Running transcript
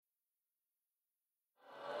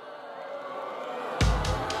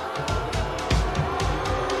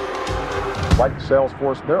Like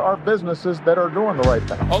Salesforce, there are businesses that are doing the right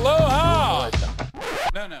thing. Aloha!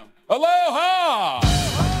 No. Aloha!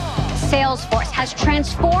 Salesforce has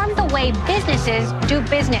transformed the way businesses do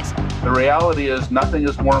business. The reality is nothing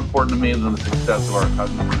is more important to me than the success of our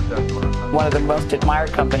customers. One of the most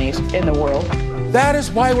admired companies in the world. That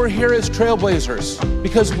is why we're here as trailblazers,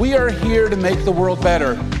 because we are here to make the world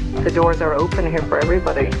better. The doors are open here for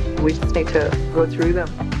everybody. We just need to go through them.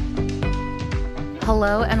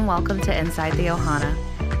 Hello and welcome to Inside the Ohana.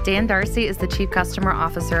 Dan Darcy is the Chief Customer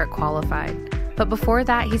Officer at Qualified. But before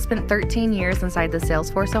that, he spent 13 years inside the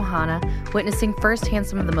Salesforce Ohana, witnessing firsthand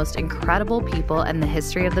some of the most incredible people in the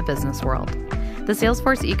history of the business world. The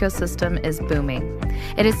Salesforce ecosystem is booming.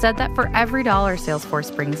 It is said that for every dollar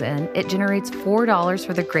Salesforce brings in, it generates $4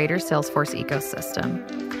 for the greater Salesforce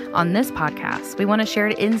ecosystem. On this podcast, we want to share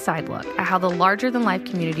an inside look at how the larger-than-life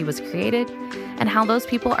community was created and how those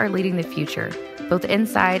people are leading the future, both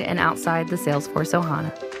inside and outside the Salesforce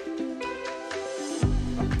Ohana.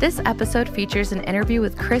 This episode features an interview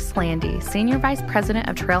with Kris Lande, Senior Vice President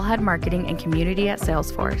of Trailhead Marketing and Community at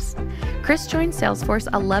Salesforce. Kris joined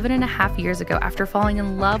Salesforce 11 and a half years ago after falling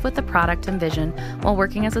in love with the product and vision while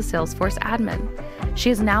working as a Salesforce admin. She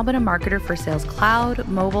has now been a marketer for Sales Cloud,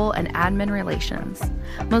 mobile, and admin relations.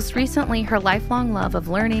 Most recently, her lifelong love of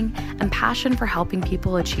learning and passion for helping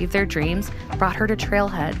people achieve their dreams brought her to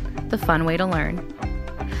Trailhead, the fun way to learn.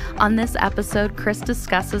 On this episode, Kris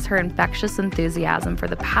discusses her infectious enthusiasm for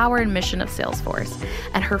the power and mission of Salesforce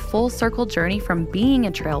and her full circle journey from being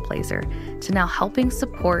a trailblazer to now helping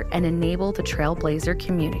support and enable the trailblazer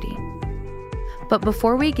community. But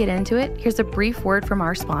before we get into it, here's a brief word from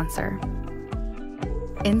our sponsor.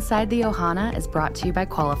 Inside the Ohana is brought to you by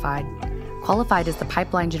Qualified. Qualified is the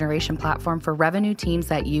pipeline generation platform for revenue teams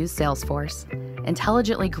that use Salesforce.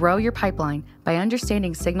 Intelligently grow your pipeline by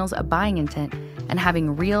understanding signals of buying intent and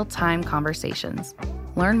having real-time conversations.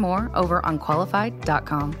 Learn more over on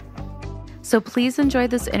qualified.com. So please enjoy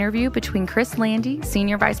this interview between Kris Lande,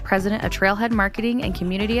 Senior Vice President of Trailhead Marketing and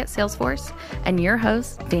Community at Salesforce, and your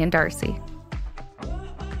host, Dan Darcy.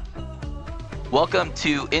 Welcome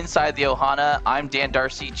to Inside the Ohana. I'm Dan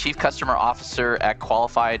Darcy, Chief Customer Officer at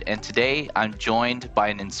Qualified, and today I'm joined by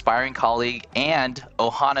an inspiring colleague and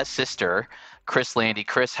Ohana sister, Kris Lande.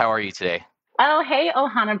 Kris, how are you today? Oh, hey,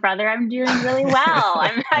 Ohana brother. I'm doing really well.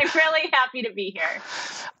 I'm really happy to be here.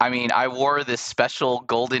 I mean, I wore this special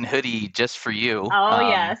golden hoodie just for you.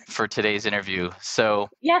 Yes. For today's interview. So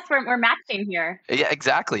yes, we're matching here. Yeah,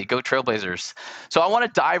 exactly. Go Trailblazers. So I want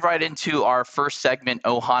to dive right into our first segment,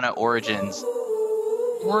 Ohana Origins.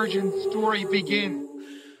 Origin story begin.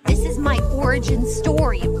 This is my origin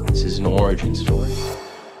story. This is an origin story.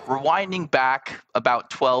 Rewinding back about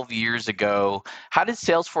 12 years ago, how did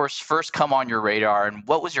Salesforce first come on your radar, and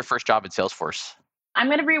what was your first job at Salesforce? I'm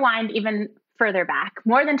going to rewind even further back,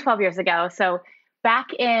 more than 12 years ago. So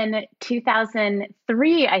back in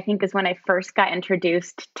 2003, I think is when I first got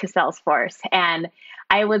introduced to Salesforce. And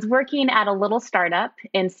I was working at a little startup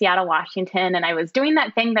in Seattle, Washington, and I was doing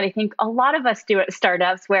that thing that I think a lot of us do at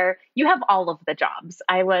startups where you have all of the jobs.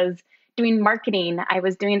 I was doing marketing, I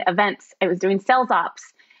was doing events, I was doing sales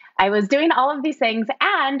ops. I was doing all of these things,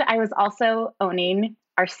 and I was also owning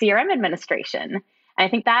our CRM administration. And I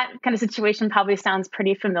think that kind of situation probably sounds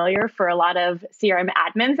pretty familiar for a lot of CRM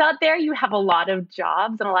admins out there. You have a lot of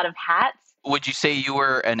jobs and a lot of hats. Would you say you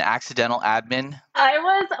were an accidental admin? I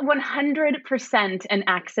was 100% an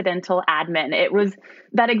accidental admin. It was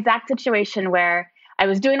that exact situation where I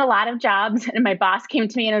was doing a lot of jobs, and my boss came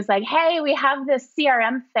to me and was like, hey, we have this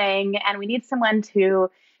CRM thing, and we need someone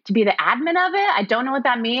to be the admin of it. I don't know what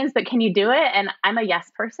that means, but can you do it? And I'm a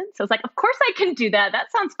yes person. So it's like, of course I can do that.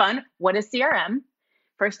 That sounds fun. What is CRM?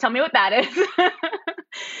 First, tell me what that is.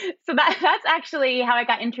 So that's actually how I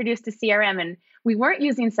got introduced to CRM. And we weren't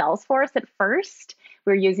using Salesforce at first.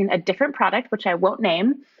 We were using a different product, which I won't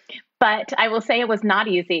name, but I will say it was not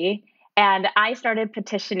easy. And I started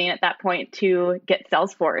petitioning at that point to get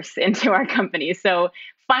Salesforce into our company. So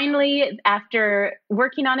finally, after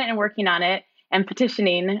working on it, and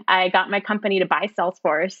petitioning, I got my company to buy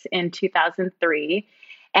Salesforce in 2003.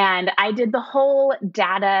 And I did the whole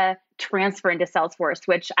data transfer into Salesforce,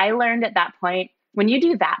 which I learned at that point. When you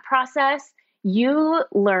do that process, you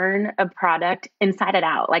learn a product inside and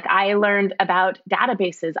out. Like I learned about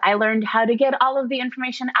databases. I learned how to get all of the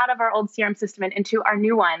information out of our old CRM system and into our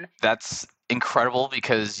new one. That's incredible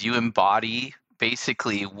because you embody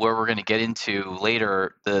basically where we're going to get into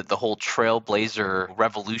later, the whole trailblazer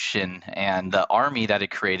revolution and the army that it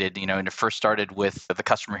created, and it first started with the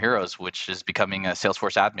customer heroes, which is becoming a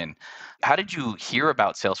Salesforce admin. How did you hear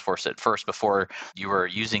about Salesforce at first before you were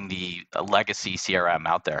using the legacy CRM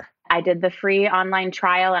out there? I did the free online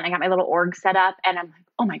trial and I got my little org set up and I'm like,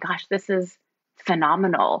 oh my gosh, this is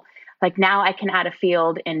phenomenal. Like now I can add a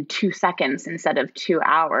field in 2 seconds instead of 2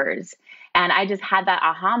 hours. And I just had that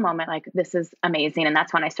aha moment, like, this is amazing. And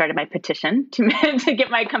that's when I started my petition to get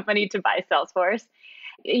my company to buy Salesforce.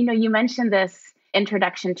 You know, you mentioned this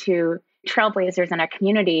introduction to trailblazers in our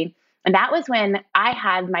community. And that was when I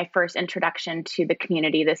had my first introduction to the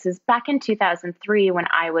community. This is back in 2003 when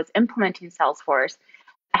I was implementing Salesforce.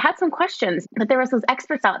 I had some questions, but there was those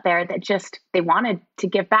experts out there that just, they wanted to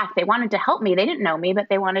give back. They wanted to help me. They didn't know me, but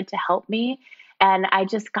they wanted to help me. And I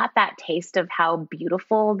just got that taste of how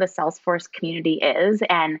beautiful the Salesforce community is.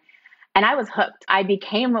 And I was hooked. I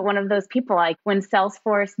became one of those people. Like when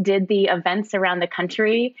Salesforce did the events around the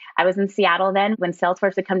country, I was in Seattle then. When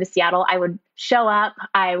Salesforce would come to Seattle, I would show up.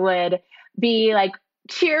 I would be like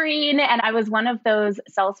cheering. And I was one of those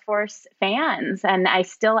Salesforce fans. And I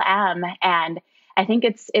still am. And I think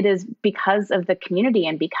it is because of the community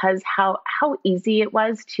and because how easy it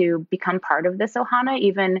was to become part of this Ohana,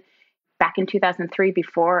 even back in 2003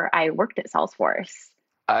 before I worked at Salesforce.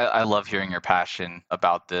 I love hearing your passion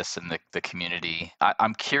about this and the community.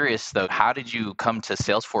 I'm curious though, how did you come to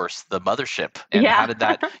Salesforce, the mothership? And how did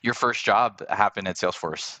your first job happen at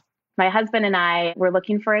Salesforce? My husband and I were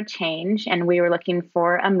looking for a change and we were looking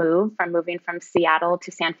for a move from moving from Seattle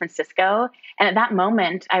to San Francisco. And at that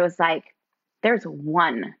moment, I was like, there's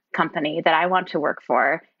one company that I want to work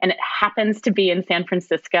for, and it happens to be in San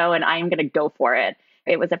Francisco, and I'm going to go for it.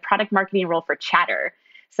 It was a product marketing role for Chatter.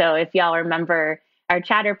 So if y'all remember our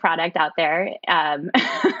Chatter product out there.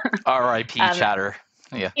 R.I.P. Chatter.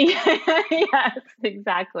 Yeah. Yes,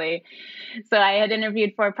 exactly. So I had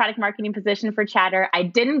interviewed for a product marketing position for Chatter. I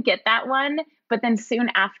didn't get that one, but then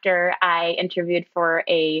soon after I interviewed for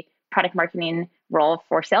a product marketing role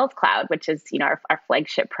for Sales Cloud, which is, our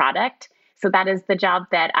flagship product. So that is the job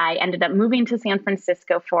that I ended up moving to San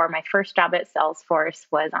Francisco for. My first job at Salesforce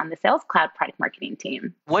was on the Sales Cloud product marketing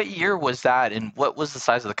team. What year was that, and what was the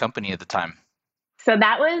size of the company at the time? So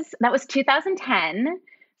that was 2010.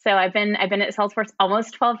 So I've been at Salesforce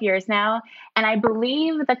almost 12 years now, and I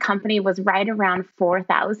believe the company was right around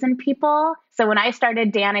 4,000 people. So when I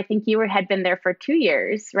started, Dan, I think you had been there for 2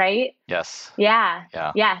 years, right? Yes. Yeah.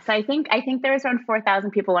 So I think there was around 4,000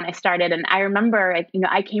 people when I started, and I remember,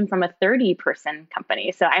 I came from a 30-person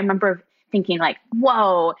company, so I remember thinking like,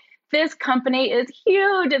 "Whoa, this company is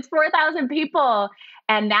huge! It's 4,000 people."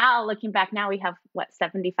 And now looking back now, we have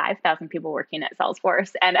 75,000 people working at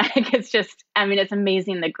Salesforce. And I think it's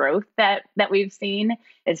amazing the growth that we've seen.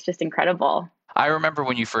 It's just incredible. I remember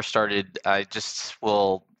when you first started, I just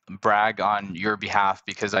will brag on your behalf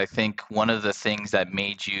because I think one of the things that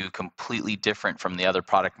made you completely different from the other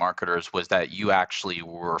product marketers was that you actually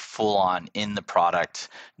were full on in the product,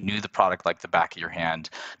 knew the product like the back of your hand.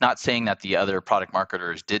 Not saying that the other product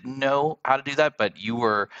marketers didn't know how to do that, but you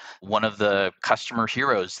were one of the customer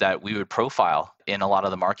heroes that we would profile in a lot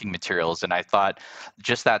of the marketing materials. And I thought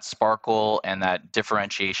just that sparkle and that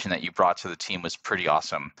differentiation that you brought to the team was pretty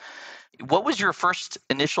awesome. What was your first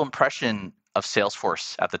initial impression of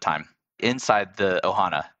Salesforce at the time, inside the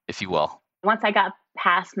Ohana, if you will? Once I got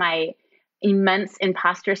past my immense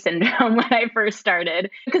imposter syndrome when I first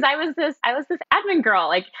started, because I was this admin girl.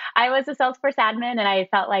 Like I was a Salesforce admin, and I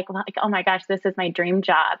felt like, oh my gosh, this is my dream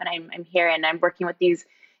job, and I'm here and I'm working with these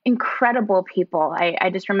incredible people. I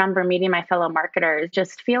just remember meeting my fellow marketers,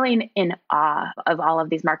 just feeling in awe of all of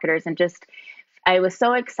these marketers, and I was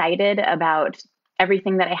so excited about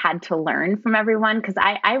everything that I had to learn from everyone, because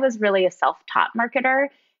I was really a self-taught marketer.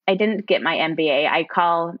 I didn't get my MBA. I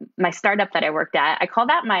call my startup that I worked at, I call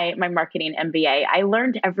that my marketing MBA. I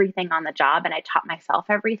learned everything on the job and I taught myself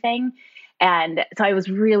everything. And so I was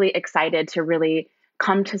really excited to really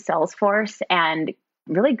come to Salesforce and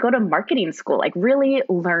really go to marketing school, like really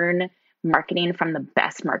learn marketing from the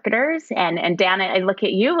best marketers. And Dan, I look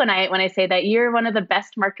at you when I say that you're one of the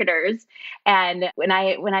best marketers. And when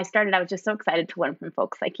I started, I was just so excited to learn from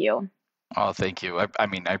folks like you. Oh, thank you. I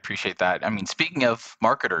appreciate that. Speaking of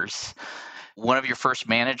marketers, one of your first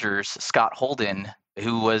managers, Scott Holden,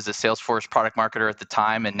 who was a Salesforce product marketer at the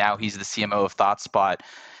time, and now he's the CMO of ThoughtSpot.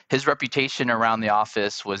 His reputation around the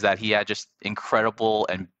office was that he had just incredible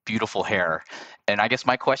and beautiful hair. And I guess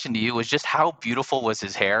my question to you was just how beautiful was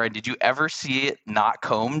his hair? And did you ever see it not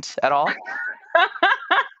combed at all?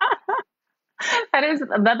 That is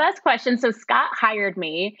the best question. So Scott hired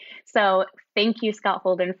me. So thank you, Scott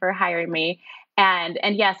Holden, for hiring me. And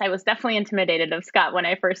yes, I was definitely intimidated of Scott when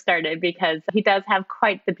I first started because he does have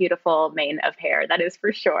quite the beautiful mane of hair. That is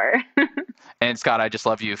for sure. And Scott, I just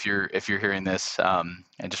love you if you're hearing this. I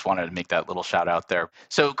just wanted to make that little shout out there.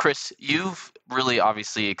 So Kris, you've really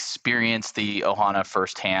obviously experienced the Ohana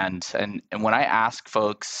firsthand. And when I ask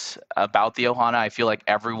folks about the Ohana, I feel like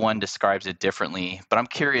everyone describes it differently. But I'm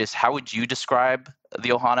curious, how would you describe the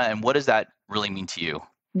Ohana and what does that really mean to you?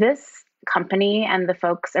 This company and the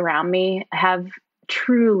folks around me have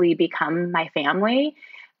truly become my family.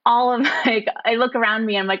 I look around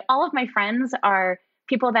me and I'm like, all of my friends are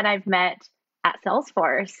people that I've met at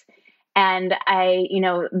Salesforce. And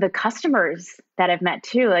the customers that I've met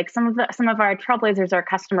too, like some of our Trailblazers, our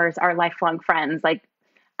customers are lifelong friends. Like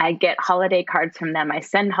I get holiday cards from them. I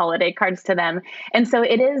send holiday cards to them. And so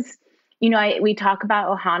it is, we talk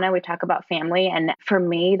about Ohana, we talk about family. And for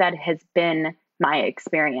me, that has been my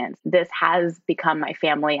experience. This has become my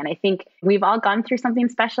family. And I think we've all gone through something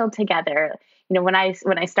special together. When I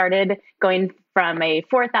started going from a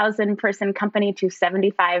 4,000 person company to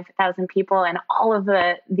 75,000 people and all of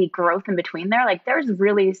the growth in between there, like there's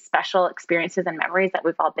really special experiences and memories that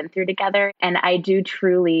we've all been through together. And I do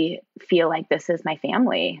truly feel like this is my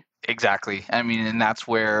family. Exactly. I mean, and that's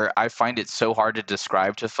where I find it so hard to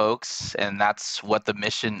describe to folks. And that's what the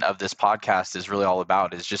mission of this podcast is really all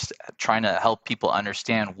about, is just trying to help people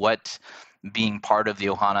understand what being part of the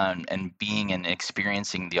Ohana and being and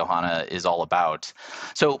experiencing the Ohana is all about.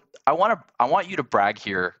 So I want you to brag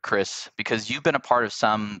here, Kris, because you've been a part of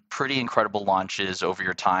some pretty incredible launches over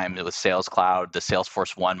your time with Sales Cloud, the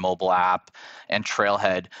Salesforce One mobile app, and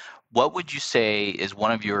Trailhead. What would you say is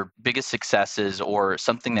one of your biggest successes or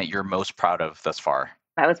something that you're most proud of thus far?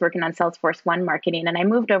 I was working on Salesforce One marketing and I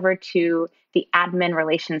moved over to the admin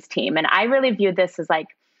relations team. And I really viewed this as like,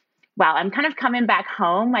 wow, I'm kind of coming back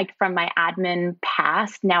home, like from my admin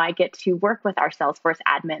past. Now I get to work with our Salesforce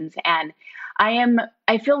admins. And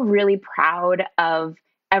I feel really proud of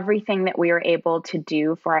everything that we were able to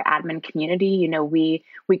do for our admin community.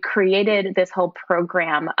 We created this whole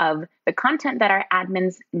program of the content that our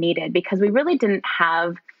admins needed because we really didn't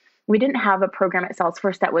have a program at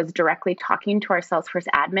Salesforce that was directly talking to our Salesforce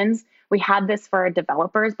admins. We had this for our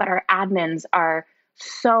developers, but our admins are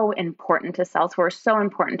so important to Salesforce, so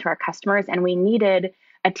important to our customers, and we needed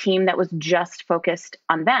a team that was just focused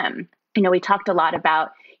on them. We talked a lot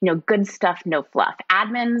about, good stuff, no fluff.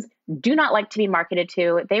 Admins do not like to be marketed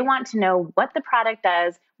to. They want to know what the product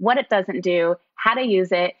does, what it doesn't do, how to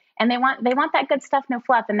use it, and they want that good stuff, no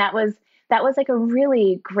fluff. And that was like a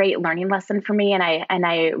really great learning lesson for me. And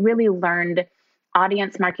I really learned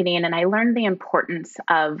audience marketing, and I learned the importance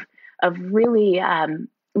of really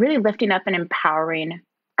lifting up and empowering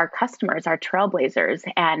our customers, our Trailblazers.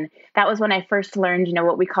 And that was when I first learned,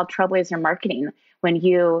 what we call Trailblazer marketing. When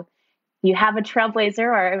you have a Trailblazer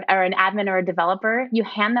or an admin or a developer, you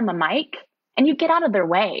hand them a mic and you get out of their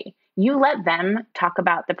way. You let them talk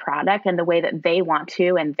about the product and the way that they want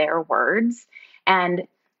to in their words. And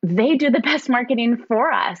they do the best marketing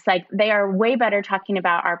for us. Like they are way better talking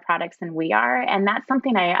about our products than we are. And that's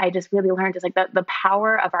something I just really learned is like the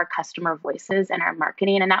power of our customer voices and our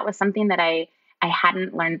marketing. And that was something that I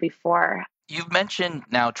hadn't learned before. You've mentioned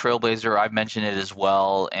now Trailblazer, I've mentioned it as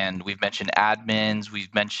well, and we've mentioned admins,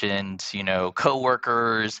 we've mentioned,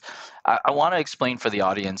 coworkers. I want to explain for the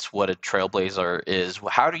audience what a Trailblazer is.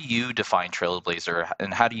 How do you define Trailblazer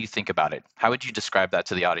and how do you think about it? How would you describe that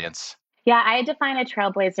to the audience? Yeah, I define a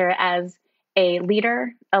Trailblazer as a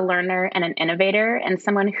leader, a learner, and an innovator, and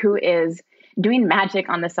someone who is doing magic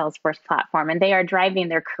on the Salesforce platform, and they are driving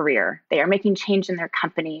their career. They are making change in their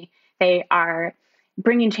company. They are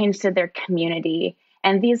bringing change to their community.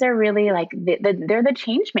 And these are really like, they're the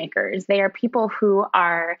change makers. They are people who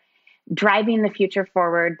are driving the future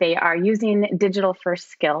forward. They are using digital first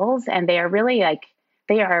skills, and they are really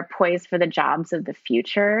they are poised for the jobs of the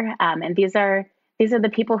future. And these are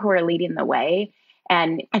the people who are leading the way.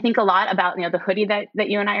 And I think a lot about, the hoodie that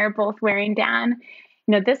you and I are both wearing, Dan.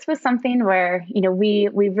 This was something where, we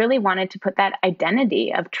really wanted to put that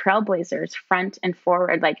identity of Trailblazers front and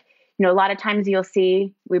forward. Like, a lot of times you'll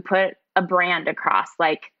see we put a brand across,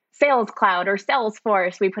 like Sales Cloud or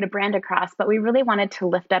Salesforce, we put a brand across, but we really wanted to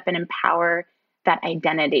lift up and empower that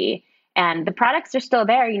identity. And the products are still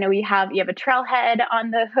there. You have a Trailhead on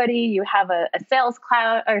the hoodie, you have a Sales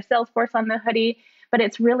Cloud or Salesforce on the hoodie, but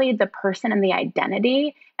it's really the person and the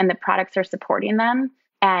identity, and the products are supporting them.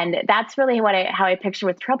 And that's really how I picture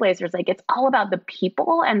with Trailblazers. Like it's all about the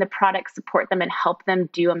people, and the products support them and help them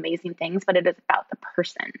do amazing things, but it is about the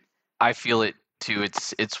person. I feel it too.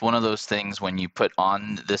 It's one of those things when you put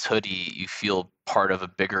on this hoodie, you feel part of a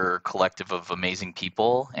bigger collective of amazing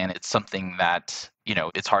people. And it's something that,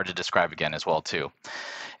 it's hard to describe again as well, too.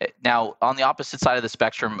 Now, on the opposite side of the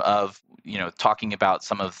spectrum of, talking about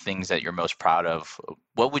some of the things that you're most proud of,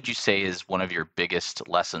 what would you say is one of your biggest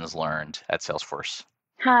lessons learned at Salesforce?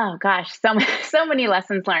 Oh gosh, so many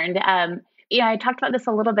lessons learned. I talked about this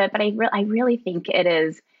a little bit, but I really think it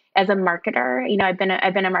is, as a marketer. I've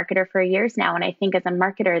been a marketer for years now, and I think as a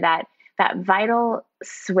marketer that vital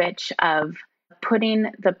switch of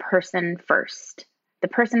putting the person first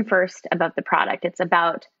above the product. It's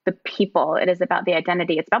about the people. It is about the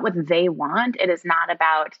identity. It's about what they want. It's not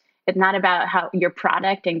about how your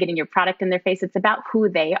product and getting your product in their face. It's about who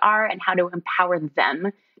they are and how to empower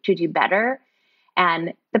them to do better.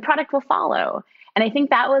 And the product will follow. And I think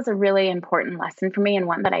that was a really important lesson for me, and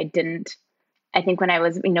one that I think when I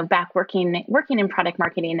was, back working in product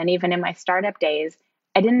marketing, and even in my startup days,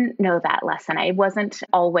 I didn't know that lesson. I wasn't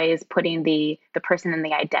always putting the person and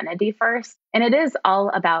the identity first. And it is all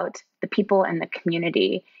about the people and the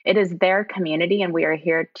community. It is their community, and we are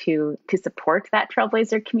here to support that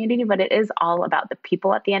Trailblazer community, but it is all about the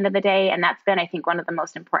people at the end of the day. And that's been, I think, one of the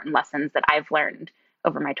most important lessons that I've learned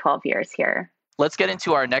over my 12 years here. Let's get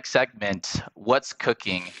into our next segment, What's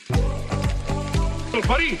Cooking? Hey,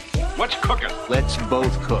 buddy, what's cooking? Let's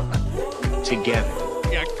both cook together.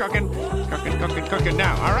 Yeah, cooking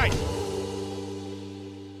now. All right.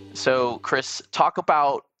 So, Kris, talk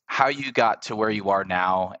about how you got to where you are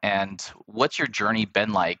now, and what's your journey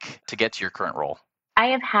been like to get to your current role? I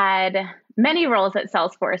have had many roles at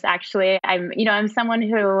Salesforce, actually. I'm someone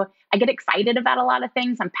who I get excited about a lot of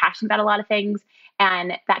things. I'm passionate about a lot of things.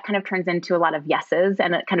 And that kind of turns into a lot of yeses,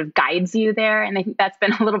 and it kind of guides you there. And I think that's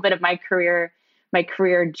been a little bit of my career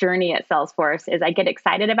journey at Salesforce. Is I get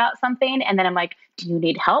excited about something, and then I'm like, do you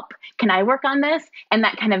need help? Can I work on this? And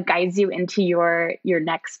that kind of guides you into your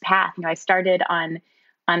next path. I started on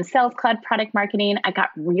Sales Cloud product marketing. I got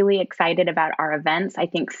really excited about our events. I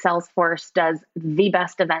think Salesforce does the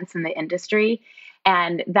best events in the industry.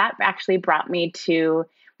 And that actually brought me to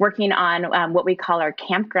working on what we call our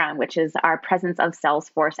campground, which is our presence of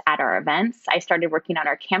Salesforce at our events. I started working on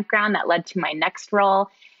our campground. That led to my next role.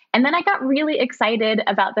 And then I got really excited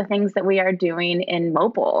about the things that we are doing in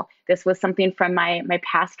mobile. This was something from my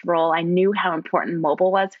past role. I knew how important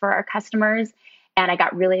mobile was for our customers. And I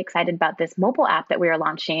got really excited about this mobile app that we are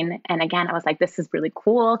launching. And again, I was like, this is really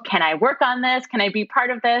cool. Can I work on this? Can I be part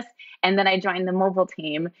of this? And then I joined the mobile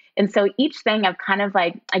team. And so each thing I've kind of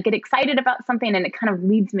I get excited about something, and it kind of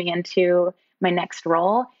leads me into my next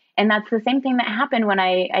role. And that's the same thing that happened when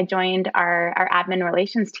I joined our admin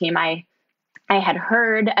relations team. I had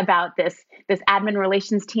heard about this admin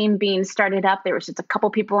relations team being started up. There was just a couple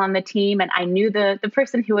people on the team, and I knew the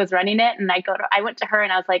person who was running it. And I went to her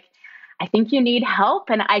and I was like, I think you need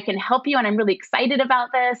help, and I can help you. And I'm really excited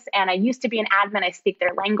about this. And I used to be an admin. I speak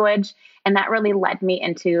their language. And that really led me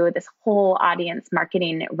into this whole audience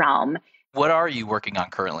marketing realm. What are you working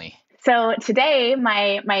on currently? So today,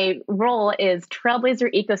 my role is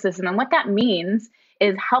Trailblazer ecosystem. And what that means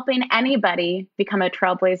is helping anybody become a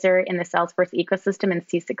Trailblazer in the Salesforce ecosystem and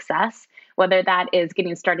see success, whether that is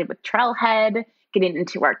getting started with Trailhead, getting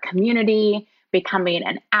into our community, becoming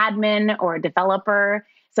an admin or a developer.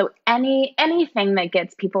 So anything that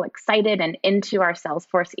gets people excited and into our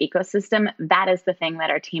Salesforce ecosystem, that is the thing that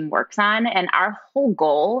our team works on. And our whole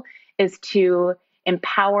goal is to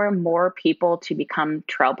empower more people to become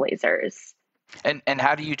Trailblazers. And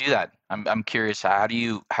how do you do that? I'm curious. How do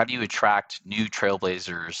you attract new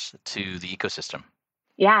Trailblazers to the ecosystem?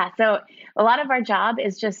 Yeah, so a lot of our job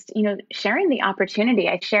is just, sharing the opportunity.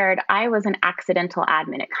 I was an accidental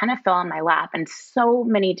admin. It kind of fell on my lap. And so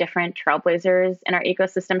many different Trailblazers in our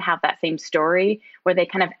ecosystem have that same story where they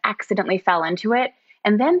kind of accidentally fell into it.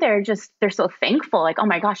 And then they're so thankful, like, oh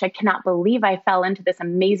my gosh, I cannot believe I fell into this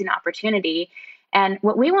amazing opportunity. And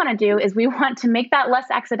what we want to do is we want to make that less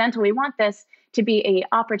accidental. We want this to be an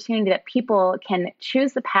opportunity that people can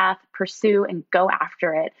choose the path, pursue, and go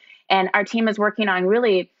after it. And our team is working on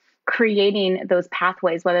really creating those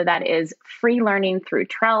pathways, whether that is free learning through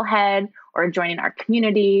Trailhead or joining our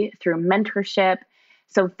community through mentorship.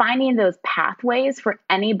 So finding those pathways for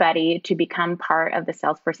anybody to become part of the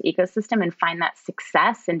Salesforce ecosystem and find that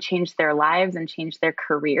success and change their lives and change their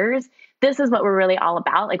careers. This is what we're really all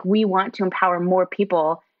about. Like, we want to empower more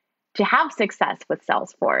people to have success with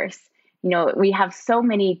Salesforce. We have so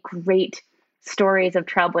many great stories of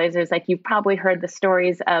Trailblazers. Like, you've probably heard the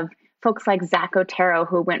stories of folks like Zach Otero,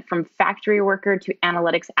 who went from factory worker to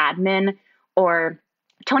analytics admin, or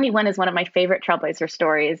Tony Wynn is one of my favorite Trailblazer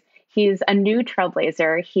stories. He's a new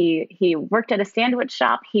Trailblazer. He worked at a sandwich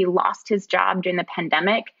shop. He lost his job during the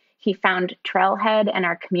pandemic. He found Trailhead and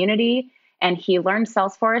our community, and he learned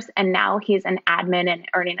Salesforce, and now he's an admin and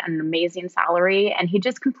earning an amazing salary, and he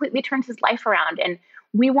just completely turned his life around. And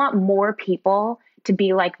we want more people to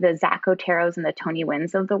be like the Zach Oteros and the Tony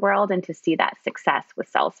Wyns of the world and to see that success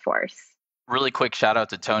with Salesforce. Really quick shout out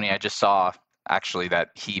to Tony. I just saw actually that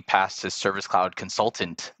he passed his Service Cloud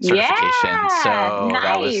consultant certification. So nice.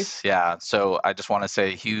 That was, yeah. So I just want to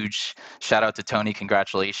say a huge shout out to Tony.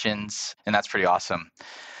 Congratulations. And that's pretty awesome.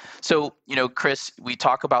 So, Kris, we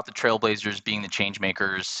talk about the trailblazers being the change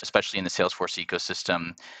makers, especially in the Salesforce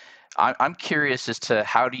ecosystem. I'm curious as to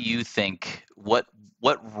how do you think, what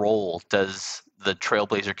role does the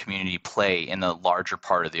trailblazer community play in the larger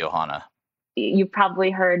part of the Ohana? You've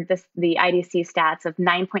probably heard the IDC stats of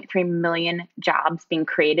 9.3 million jobs being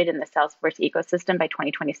created in the Salesforce ecosystem by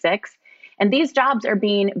 2026. And these jobs are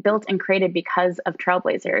being built and created because of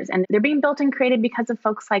trailblazers. And they're being built and created because of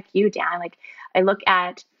folks like you, Dan. Like, I look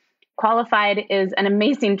at Qualified is an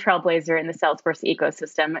amazing trailblazer in the Salesforce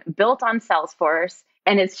ecosystem, built on Salesforce.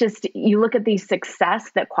 And it's just, you look at the success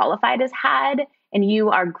that Qualified has had, and you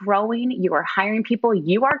are growing, you are hiring people,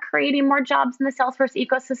 you are creating more jobs in the Salesforce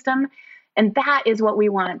ecosystem. And that is what we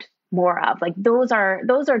want more of. Like, those are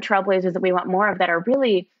trailblazers that we want more of, that are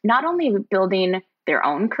really not only building their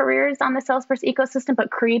own careers on the Salesforce ecosystem, but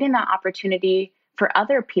creating that opportunity for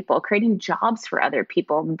other people, creating jobs for other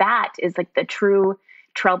people. That is like the true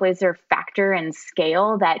trailblazer factor and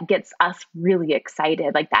scale that gets us really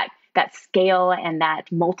excited, like that scale and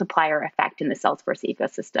that multiplier effect in the Salesforce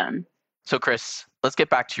ecosystem. So Kris, let's get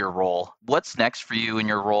back to your role. What's next for you in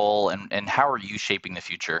your role, and how are you shaping the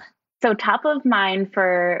future? So top of mind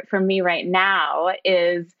for me right now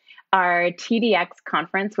is our TDX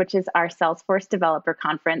conference, which is our Salesforce Developer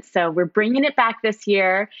Conference. So we're bringing it back this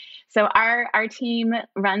year. So our team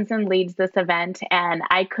runs and leads this event, and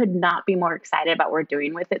I could not be more excited about what we're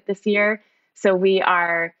doing with it this year. So we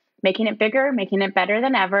are making it bigger, making it better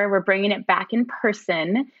than ever. We're bringing it back in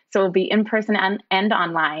person. So it'll be in person and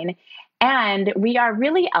online. And we are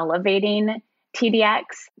really elevating TDX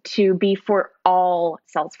to be for all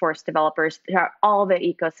Salesforce developers, all the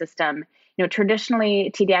ecosystem.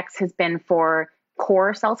 Traditionally, TDX has been for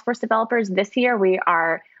core Salesforce developers. This year, we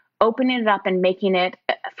are opening it up and making it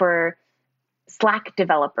for Slack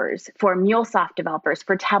developers, for MuleSoft developers,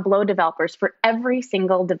 for Tableau developers, for every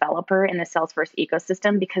single developer in the Salesforce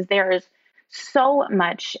ecosystem, because there is so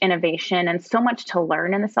much innovation and so much to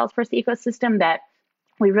learn in the Salesforce ecosystem that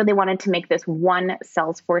we really wanted to make this one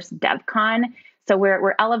Salesforce DevCon. So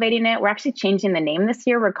we're elevating it. We're actually changing the name this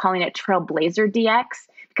year. We're calling it Trailblazer DX,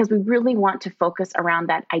 because we really want to focus around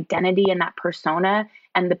that identity and that persona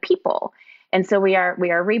and the people. And so we are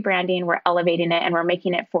rebranding, we're elevating it, and we're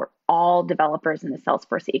making it for all developers in the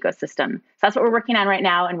Salesforce ecosystem. So that's what we're working on right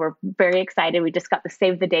now, and we're very excited. We just got the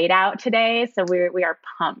save the date out today, so we are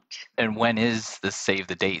pumped. And when is the save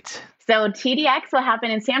the date? So TDX will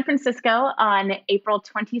happen in San Francisco on April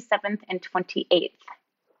 27th and 28th.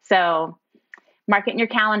 So mark it in your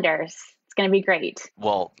calendars. It's going to be great.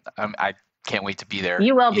 Well, I can't wait to be there.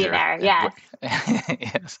 You will be there, yes.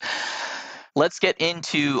 Yes. Let's get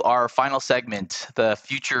into our final segment, the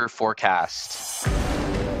future forecast.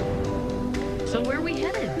 So where are we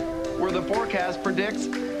headed? Where the forecast predicts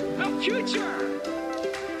The future!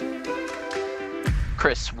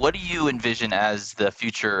 Kris, what do you envision as the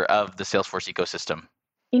future of the Salesforce ecosystem?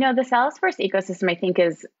 The Salesforce ecosystem, I think,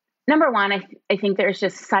 is number one. I think there's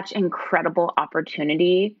just such incredible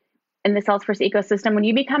opportunity in the Salesforce ecosystem. When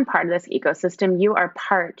you become part of this ecosystem, you are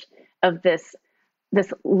part of this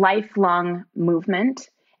lifelong movement,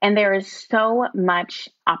 and there is so much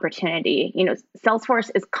opportunity.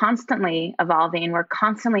 Salesforce is constantly evolving. We're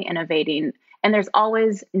constantly innovating, and there's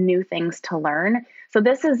always new things to learn. So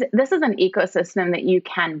this is an ecosystem that you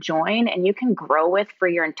can join and you can grow with for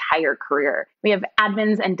your entire career. We have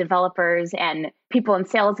admins and developers and people in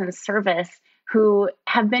sales and service who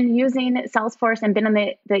have been using Salesforce and been in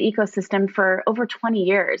the ecosystem for over 20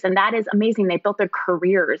 years. And that is amazing. They built their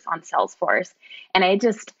careers on Salesforce. And I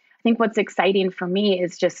think what's exciting for me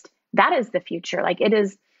is just that is the future. Like, it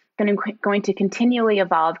is going to continually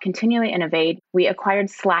evolve, continually innovate. We acquired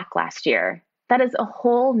Slack last year. That is a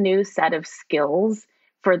whole new set of skills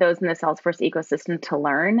for those in the Salesforce ecosystem to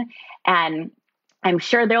learn. And I'm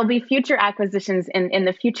sure there'll be future acquisitions in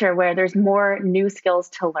the future where there's more new skills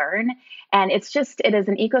to learn. And it is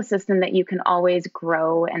an ecosystem that you can always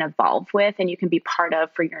grow and evolve with, and you can be part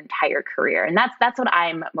of for your entire career. And that's what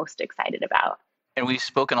I'm most excited about. And we've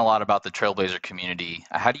spoken a lot about the Trailblazer community.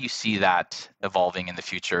 How do you see that evolving in the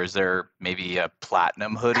future? Is there maybe a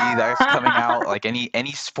platinum hoodie that's coming out? Like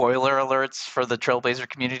any spoiler alerts for the Trailblazer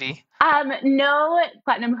community? No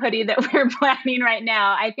platinum hoodie that we're planning right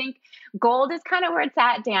now. I think gold is kind of where it's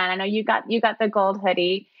at, Dan. I know you got the gold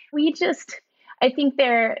hoodie. I think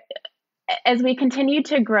as we continue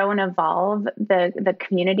to grow and evolve the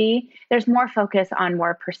community, there's more focus on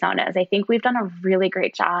more personas. I think we've done a really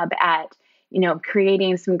great job at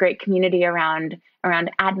creating some great community around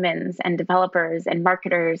admins and developers and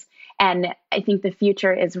marketers. And I think the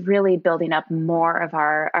future is really building up more of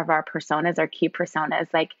our personas, our key personas,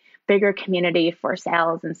 like bigger community for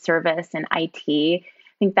sales and service and IT. I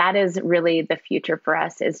think that is really the future for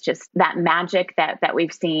us, is just that magic that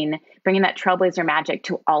we've seen, bringing that Trailblazer magic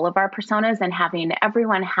to all of our personas and having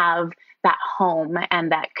everyone have that home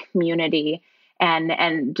and that community.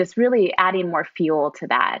 And just really adding more fuel to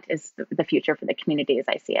that is the future for the community as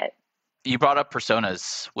I see it. You brought up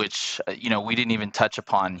personas, which we didn't even touch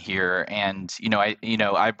upon here, and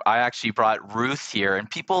I actually brought Ruth here, and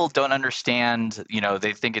people don't understand.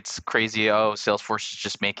 They think it's crazy. Oh, Salesforce is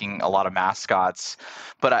just making a lot of mascots,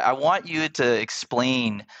 but I want you to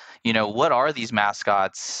explain. What are these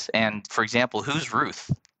mascots, and for example, who's Ruth?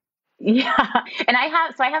 Yeah, and I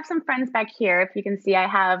have some friends back here. If you can see, I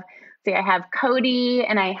have Cody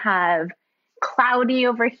and I have Cloudy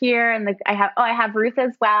over here, and I have Ruth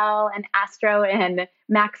as well, and Astro and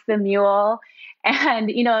Max the Mule.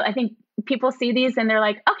 And I think people see these and they're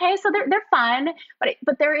like, okay, so they're fun,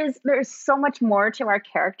 but there is so much more to our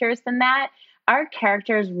characters than that. Our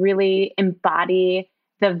characters really embody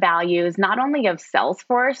the values not only of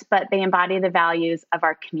Salesforce, but they embody the values of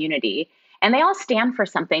our community. And they all stand for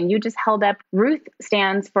something. You just held up. Ruth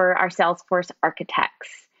stands for our Salesforce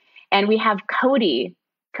architects. And we have Cody.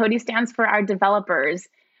 Cody stands for our developers.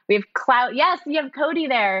 We have Cloud. Yes, you have Cody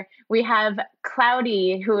there. We have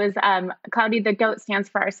Cloudy, who is Cloudy the goat, stands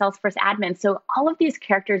for our Salesforce admin. So all of these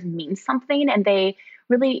characters mean something, and they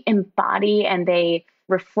really embody and they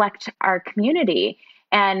reflect our community.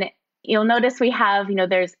 And you'll notice we have,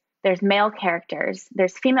 there's male characters,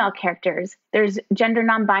 there's female characters, there's gender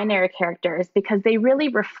non-binary characters, because they really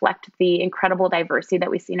reflect the incredible diversity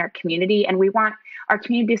that we see in our community. And we want our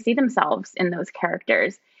community to see themselves in those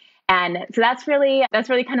characters. And so that's really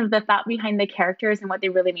kind of the thought behind the characters and what they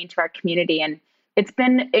really mean to our community. And it's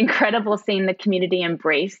been incredible seeing the community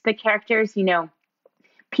embrace the characters.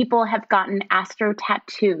 People have gotten Astro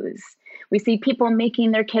tattoos. We see people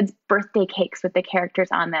making their kids' birthday cakes with the characters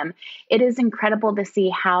on them. It is incredible to see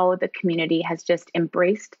how the community has just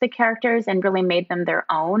embraced the characters and really made them their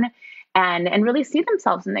own, and really see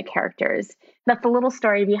themselves in the characters. That's the little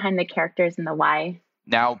story behind the characters and the why.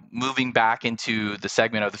 Now, moving back into the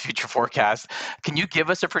segment of the future forecast, can you give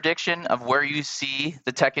us a prediction of where you see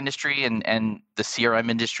the tech industry and the CRM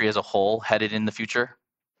industry as a whole headed in the future?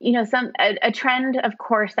 A trend, of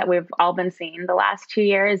course, that we've all been seeing the last 2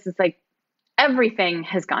 years is like everything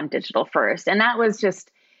has gone digital first. And that was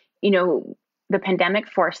just, the pandemic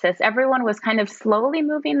forced this. Everyone was kind of slowly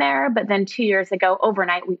moving there. But then 2 years ago,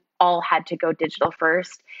 overnight, we all had to go digital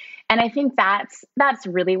first. And I think that's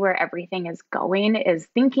really where everything is going, is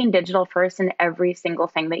thinking digital first in every single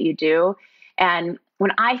thing that you do. And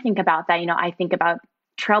when I think about that, I think about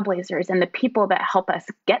Trailblazers and the people that help us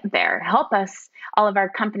get there, help us, all of our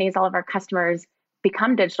companies, all of our customers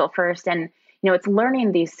become digital first. And, it's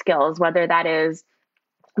learning these skills, whether that is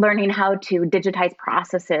learning how to digitize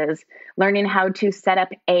processes, learning how to set up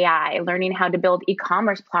AI, learning how to build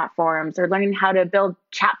e-commerce platforms, or learning how to build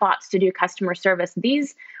chatbots to do customer service.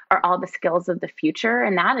 These are all the skills of the future.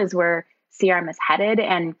 And that is where CRM is headed.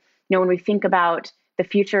 And, when we think about the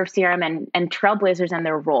future of CRM and Trailblazers and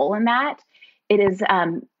their role in that, it is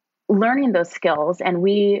learning those skills. And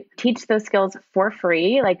we teach those skills for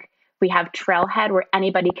free. Like, we have Trailhead where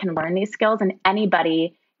anybody can learn these skills, and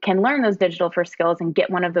anybody can learn those digital first skills and get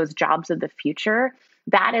one of those jobs of the future.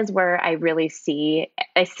 That is where I really see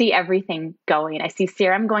everything going. I see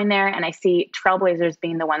CRM going there, and I see Trailblazers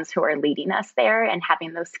being the ones who are leading us there and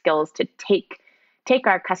having those skills to take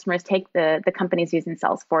our customers, take the companies using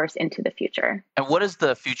Salesforce into the future. And what does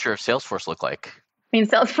the future of Salesforce look like?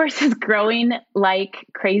 Salesforce is growing like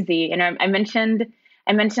crazy. I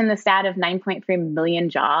mentioned the stat of 9.3 million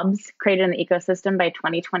jobs created in the ecosystem by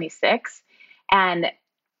 2026. And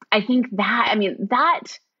I think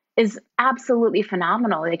that is absolutely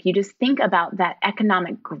phenomenal. Like, you just think about that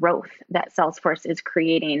economic growth that Salesforce is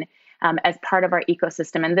creating as part of our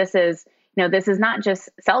ecosystem. And this is not just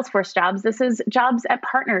Salesforce jobs. This is jobs at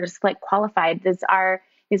partners like Qualified. These are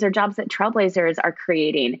jobs that Trailblazers are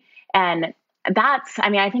creating. And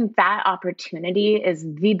I think that opportunity is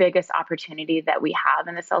the biggest opportunity that we have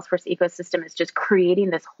in the Salesforce ecosystem, is just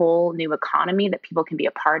creating this whole new economy that people can be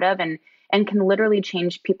a part of and can literally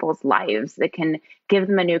change people's lives. It can give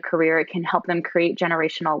them a new career. It can help them create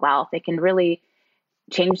generational wealth. It can really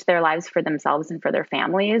change their lives for themselves and for their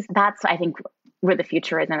families. That's, I think, where the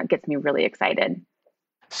future is, and it gets me really excited.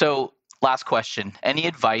 So last question, any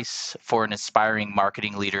advice for an aspiring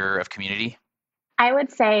marketing leader of community? I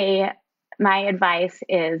would say my advice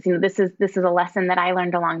is, this is a lesson that I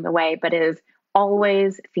learned along the way, but is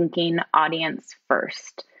always thinking audience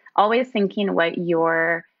first. Always thinking what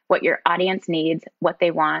your audience needs, what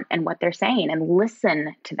they want, and what they're saying, and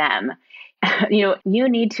listen to them. You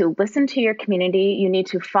need to listen to your community. You need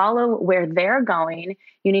to follow where they're going.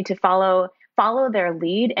 You need to follow their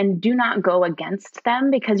lead, and do not go against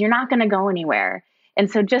them, because you're not going to go anywhere. And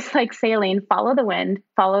so just like sailing, follow the wind,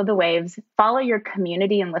 follow the waves, follow your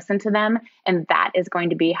community and listen to them. And that is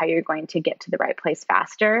going to be how you're going to get to the right place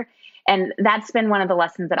faster. And that's been one of the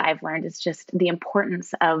lessons that I've learned, is just the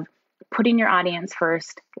importance of putting your audience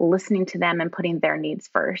first, listening to them, and putting their needs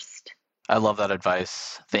first. I love that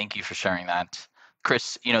advice. Thank you for sharing that.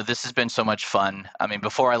 Kris, this has been so much fun.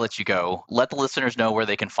 Before I let you go, let the listeners know where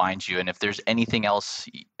they can find you. And if there's anything else,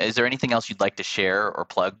 is there anything else you'd like to share or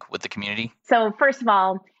plug with the community? So first of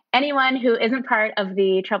all, anyone who isn't part of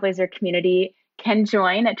the Trailblazer community can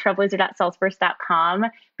join at trailblazer.salesforce.com,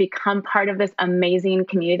 become part of this amazing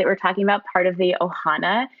community that we're talking about, part of the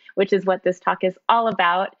Ohana, which is what this talk is all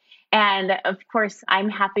about. And of course, I'm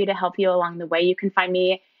happy to help you along the way. You can find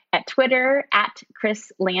me at Twitter at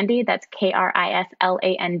Kris Lande. That's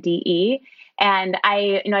KrisLande. And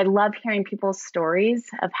I love hearing people's stories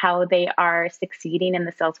of how they are succeeding in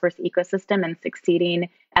the Salesforce ecosystem and succeeding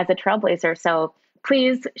as a trailblazer. So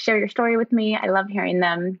please share your story with me. I love hearing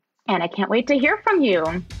them, and I can't wait to hear from you.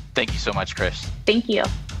 Thank you so much, Kris. Thank you.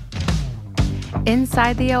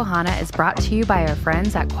 Inside the Ohana is brought to you by our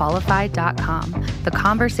friends at Qualified.com, the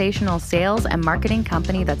conversational sales and marketing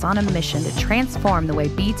company that's on a mission to transform the way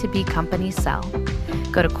B2B companies sell.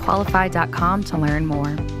 Go to Qualified.com to learn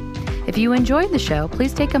more. If you enjoyed the show,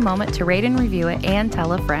 please take a moment to rate and review it and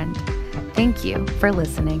tell a friend. Thank you for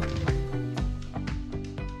listening.